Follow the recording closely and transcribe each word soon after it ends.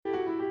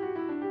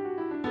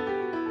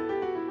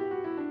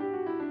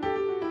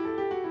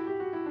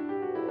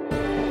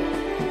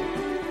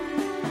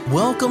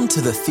Welcome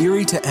to the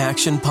Theory to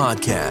Action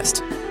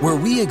podcast, where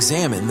we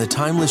examine the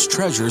timeless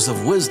treasures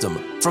of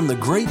wisdom from the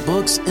great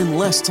books in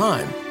less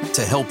time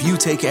to help you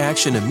take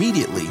action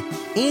immediately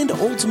and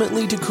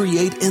ultimately to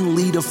create and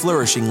lead a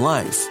flourishing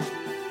life.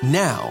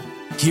 Now,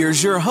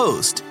 here's your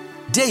host,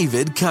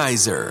 David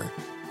Kaiser.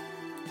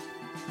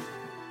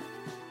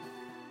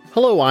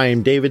 Hello, I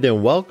am David,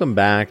 and welcome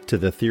back to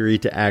the Theory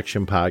to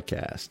Action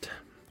podcast.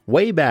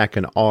 Way back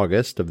in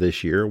August of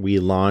this year, we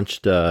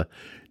launched a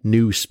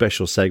new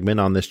special segment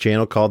on this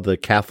channel called the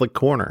Catholic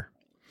Corner.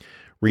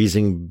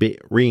 Reason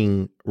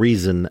being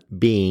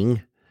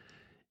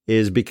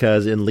is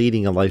because in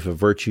leading a life of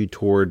virtue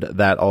toward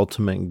that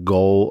ultimate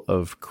goal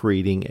of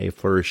creating a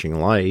flourishing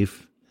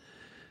life,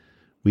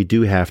 we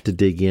do have to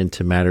dig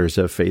into matters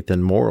of faith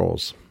and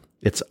morals.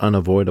 It's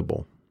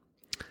unavoidable.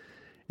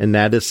 And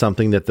that is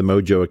something that the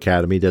Mojo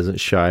Academy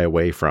doesn't shy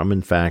away from.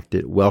 In fact,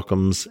 it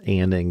welcomes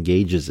and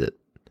engages it.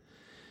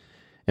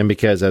 And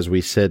because, as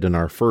we said in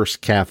our first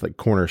Catholic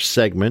Corner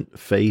segment,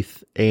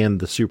 faith and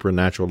the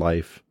supernatural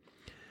life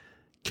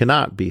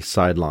cannot be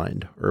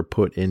sidelined or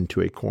put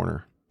into a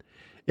corner.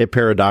 It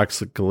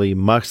paradoxically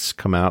must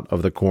come out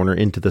of the corner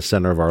into the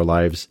center of our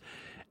lives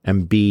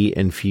and be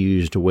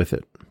infused with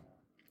it,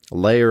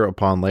 layer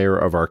upon layer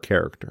of our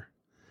character.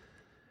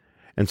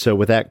 And so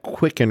with that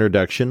quick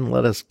introduction,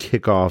 let us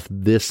kick off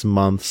this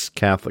month's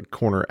Catholic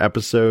Corner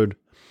episode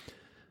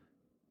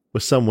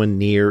with someone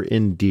near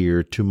and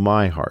dear to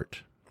my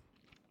heart.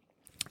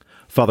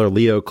 Father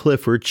Leo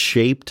Clifford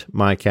shaped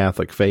my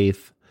Catholic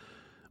faith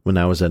when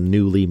I was a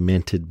newly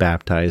minted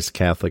baptized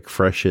Catholic,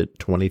 fresh at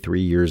 23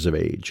 years of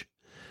age.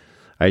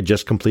 I had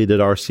just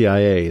completed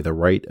RCIA, the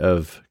Rite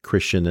of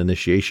Christian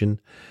Initiation,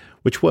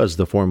 which was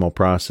the formal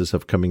process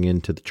of coming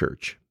into the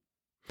church.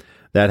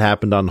 That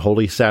happened on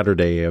Holy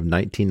Saturday of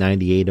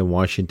 1998 in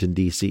Washington,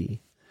 D.C.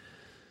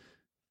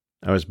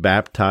 I was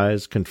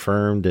baptized,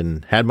 confirmed,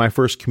 and had my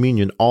first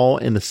communion all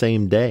in the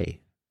same day.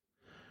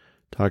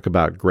 Talk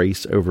about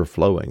grace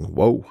overflowing.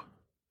 Whoa.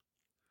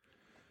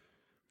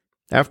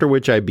 After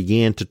which I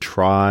began to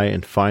try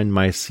and find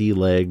my sea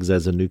legs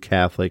as a new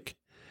Catholic.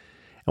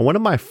 And one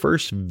of my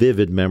first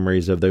vivid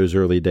memories of those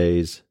early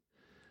days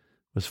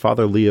was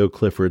Father Leo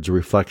Clifford's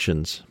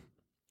reflections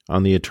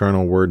on the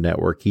Eternal Word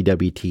Network,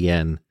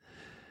 EWTN,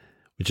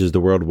 which is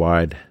the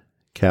worldwide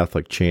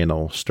Catholic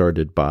channel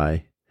started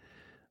by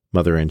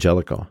Mother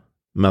Angelica.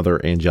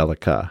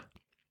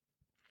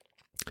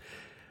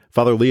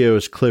 Father Leo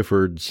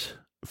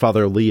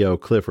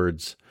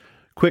Clifford's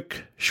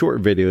quick,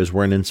 short videos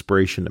were an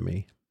inspiration to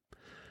me.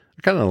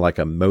 Kind of like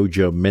a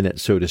Mojo minute,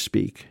 so to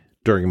speak,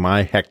 during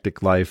my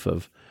hectic life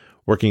of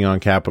working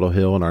on Capitol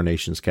Hill in our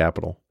nation's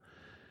capital.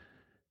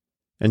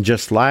 And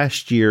just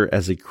last year,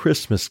 as a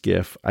Christmas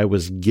gift, I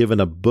was given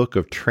a book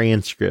of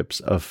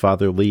transcripts of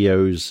Father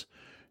Leo's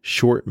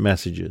short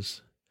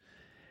messages.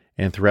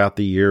 And throughout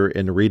the year,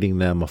 in reading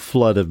them, a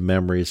flood of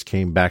memories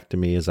came back to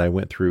me as I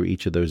went through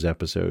each of those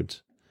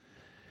episodes.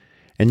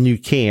 And you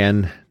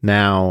can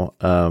now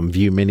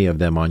view many of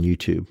them on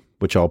YouTube,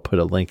 which I'll put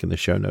a link in the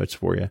show notes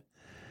for you.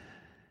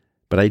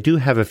 But I do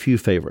have a few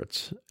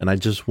favorites, and I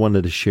just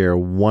wanted to share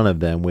one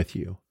of them with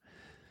you.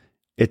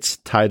 It's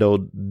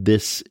titled,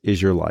 "This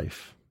Is Your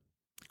Life."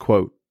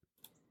 Quote,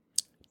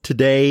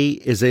 "Today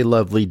is a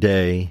lovely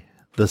day.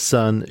 The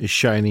sun is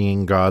shining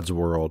in God's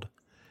world.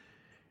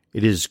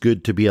 It is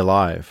good to be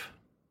alive.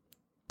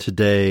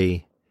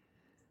 Today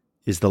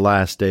is the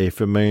last day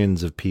for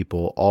millions of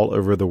people all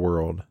over the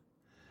world.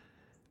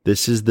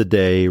 This is the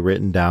day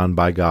written down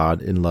by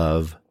God in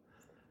love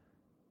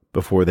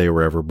before they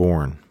were ever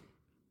born."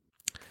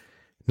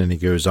 Then he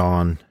goes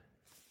on,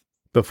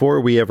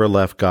 "Before we ever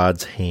left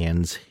God's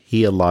hands,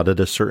 He allotted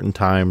a certain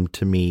time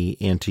to me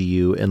and to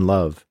you in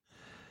love.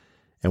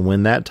 And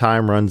when that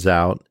time runs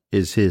out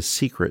is His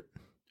secret,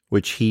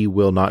 which He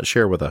will not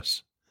share with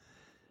us.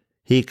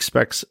 He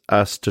expects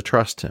us to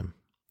trust Him.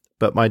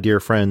 But my dear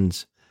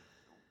friends,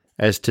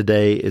 as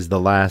today is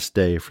the last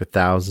day for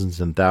thousands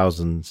and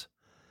thousands,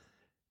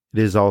 it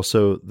is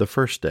also the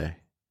first day.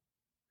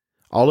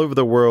 All over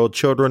the world,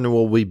 children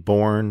will be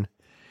born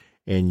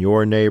in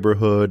your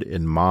neighborhood,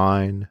 in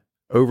mine,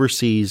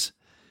 overseas,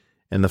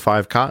 in the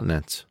 5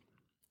 continents.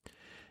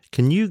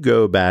 Can you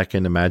go back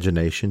in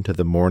imagination to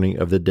the morning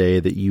of the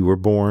day that you were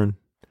born?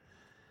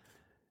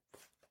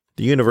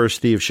 The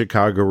University of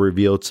Chicago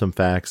revealed some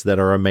facts that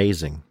are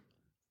amazing.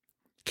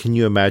 Can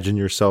you imagine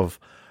yourself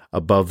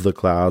above the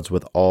clouds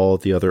with all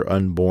the other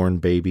unborn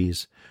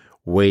babies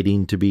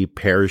waiting to be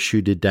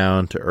parachuted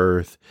down to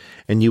earth,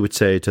 and you would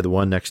say to the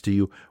one next to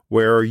you,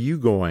 "Where are you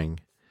going?"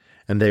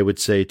 And they would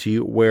say to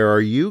you, "Where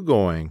are you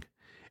going?"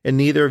 And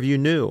neither of you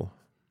knew.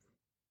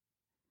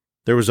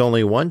 There was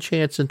only one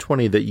chance in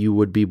 20 that you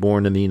would be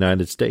born in the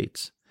United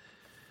States.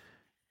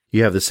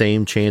 You have the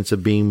same chance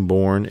of being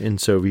born in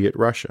Soviet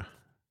Russia.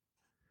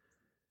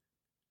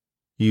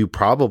 You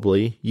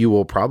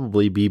will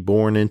probably be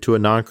born into a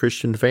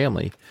non-Christian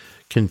family,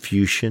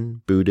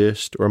 Confucian,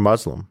 Buddhist, or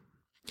Muslim.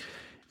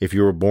 If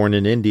you were born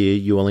in India,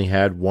 you only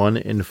had 1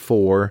 in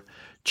 4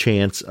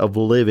 chance of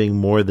living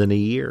more than a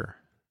year.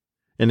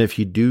 And if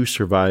you do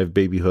survive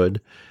babyhood,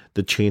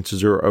 the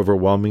chances are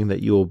overwhelming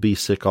that you will be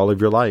sick all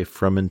of your life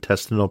from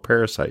intestinal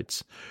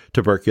parasites,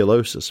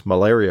 tuberculosis,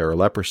 malaria, or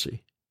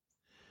leprosy.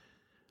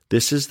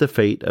 This is the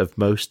fate of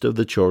most of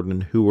the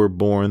children who were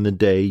born the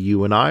day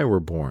you and I were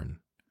born.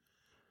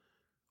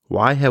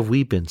 Why have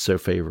we been so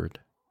favored?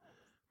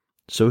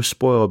 So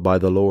spoiled by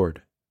the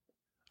Lord?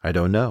 I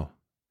don't know.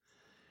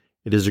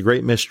 It is a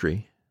great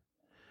mystery,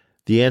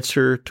 the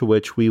answer to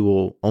which we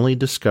will only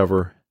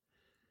discover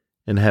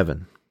in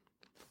heaven.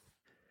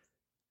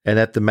 And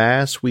at the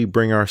Mass, we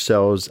bring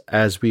ourselves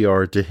as we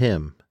are to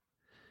Him.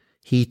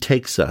 He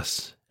takes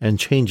us and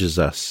changes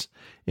us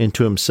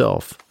into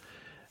Himself,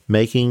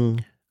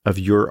 making of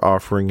your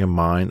offering and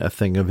mine a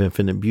thing of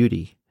infinite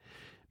beauty.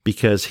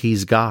 Because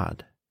He's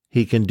God,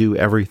 He can do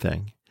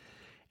everything,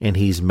 and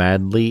He's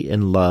madly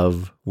in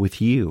love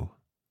with you.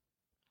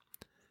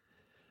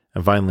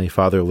 And finally,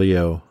 Father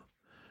Leo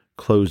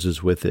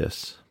closes with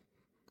this.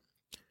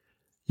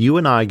 You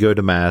and I go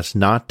to Mass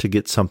not to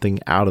get something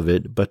out of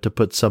it, but to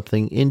put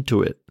something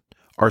into it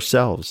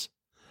ourselves.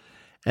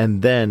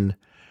 And then,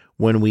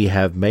 when we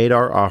have made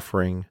our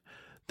offering,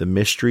 the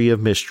mystery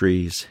of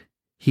mysteries,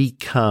 He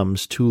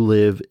comes to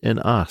live in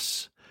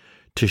us,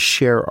 to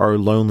share our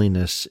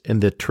loneliness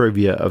in the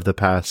trivia of the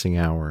passing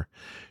hour,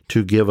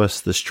 to give us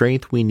the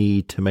strength we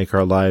need to make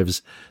our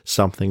lives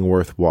something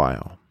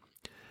worthwhile.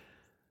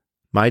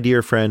 My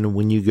dear friend,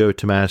 when you go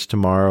to Mass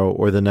tomorrow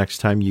or the next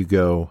time you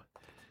go,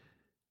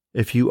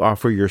 if you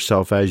offer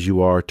yourself as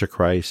you are to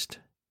Christ,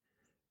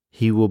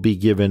 He will be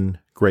given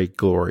great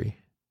glory,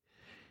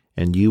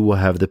 and you will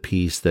have the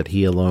peace that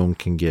He alone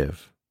can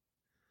give.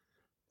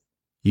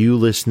 You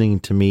listening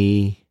to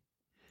me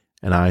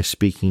and I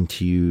speaking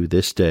to you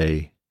this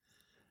day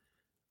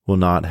will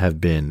not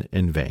have been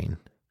in vain.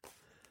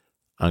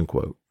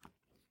 Unquote.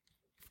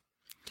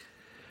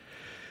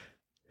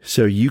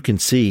 So you can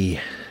see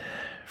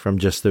from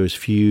just those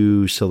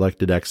few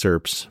selected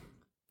excerpts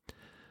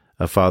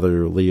of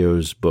Father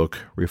Leo's book,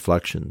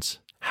 Reflections,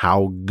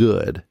 how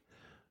good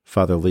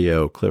Father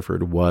Leo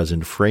Clifford was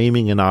in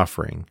framing and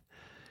offering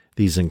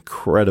these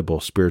incredible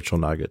spiritual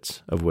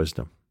nuggets of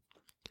wisdom.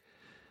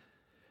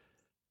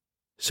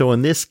 So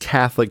in this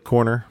Catholic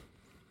corner,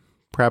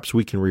 perhaps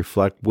we can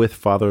reflect with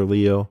Father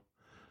Leo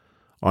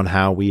on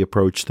how we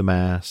approach the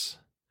Mass.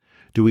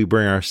 Do we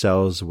bring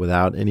ourselves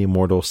without any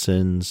mortal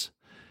sins,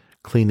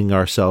 cleaning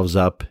ourselves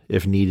up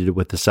if needed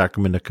with the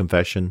sacrament of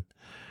confession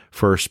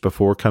first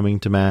before coming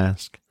to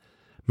Mass?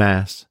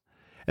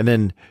 And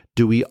then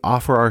do we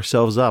offer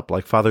ourselves up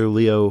like Father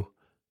Leo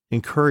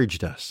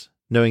encouraged us,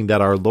 knowing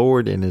that our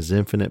Lord in His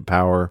infinite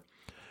power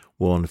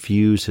will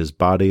infuse His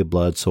body,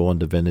 blood, soul, and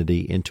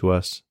divinity into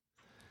us?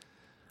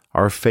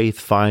 Our faith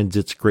finds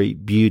its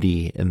great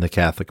beauty in the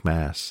Catholic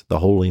Mass, the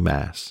Holy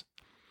Mass.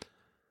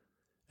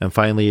 And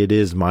finally, it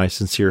is my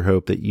sincere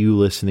hope that you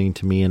listening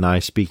to me and I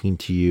speaking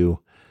to you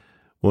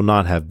will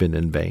not have been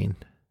in vain.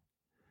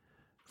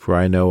 For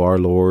I know our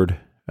Lord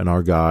and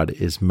our God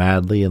is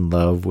madly in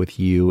love with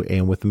you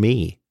and with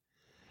me,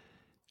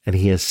 and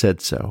He has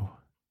said so.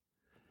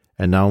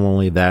 And not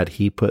only that,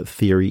 He put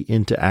theory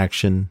into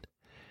action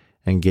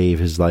and gave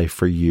His life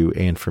for you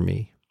and for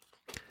me.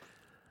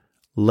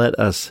 Let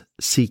us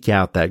seek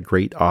out that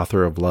great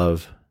author of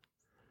love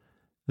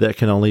that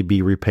can only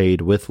be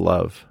repaid with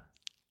love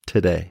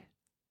today.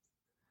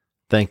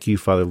 Thank you,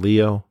 Father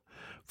Leo,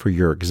 for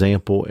your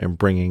example in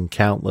bringing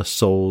countless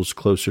souls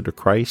closer to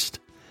Christ.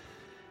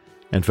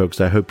 And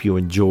folks, I hope you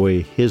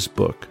enjoy his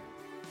book,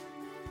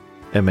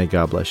 and may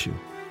God bless you.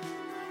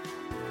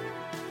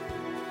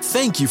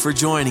 Thank you for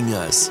joining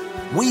us.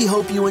 We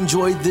hope you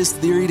enjoyed this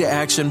Theory to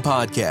Action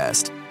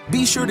podcast.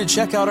 Be sure to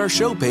check out our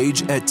show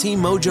page at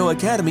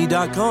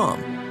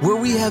teammojoacademy.com, where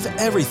we have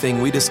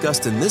everything we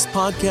discussed in this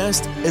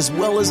podcast, as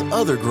well as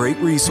other great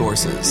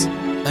resources.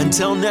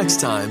 Until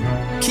next time,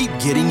 keep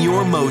getting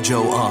your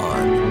mojo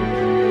on.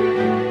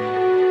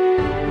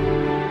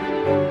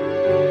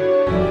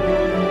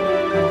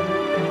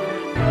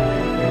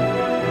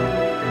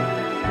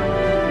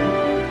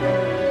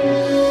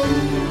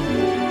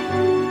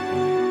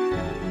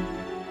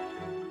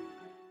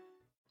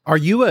 Are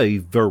you a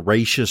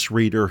voracious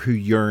reader who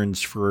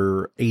yearns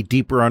for a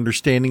deeper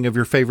understanding of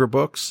your favorite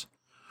books?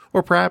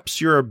 Or perhaps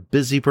you're a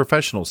busy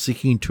professional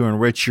seeking to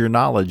enrich your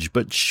knowledge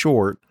but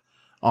short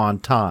on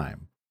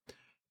time.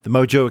 The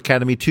Mojo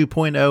Academy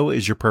 2.0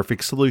 is your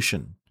perfect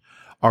solution.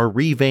 Our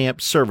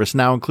revamped service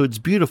now includes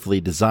beautifully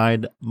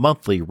designed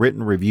monthly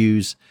written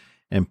reviews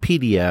and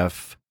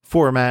PDF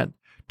format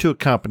to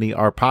accompany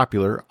our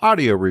popular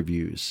audio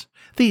reviews.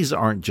 These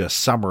aren't just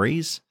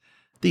summaries.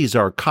 These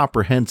are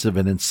comprehensive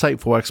and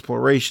insightful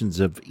explorations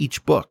of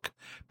each book,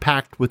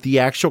 packed with the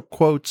actual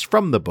quotes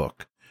from the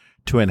book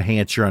to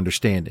enhance your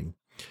understanding.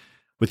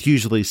 With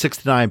usually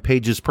 69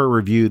 pages per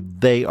review,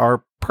 they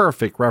are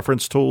perfect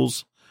reference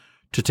tools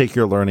to take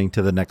your learning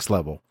to the next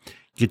level.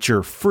 Get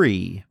your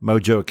free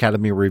Mojo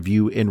Academy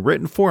review in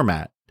written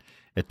format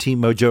at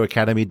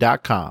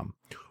teammojoacademy.com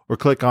or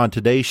click on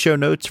today's show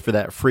notes for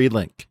that free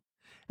link.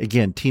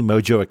 Again,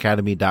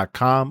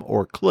 teammojoacademy.com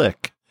or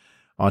click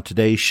on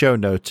today's show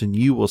notes, and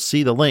you will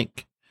see the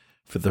link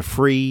for the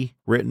free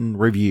written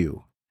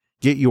review.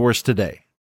 Get yours today.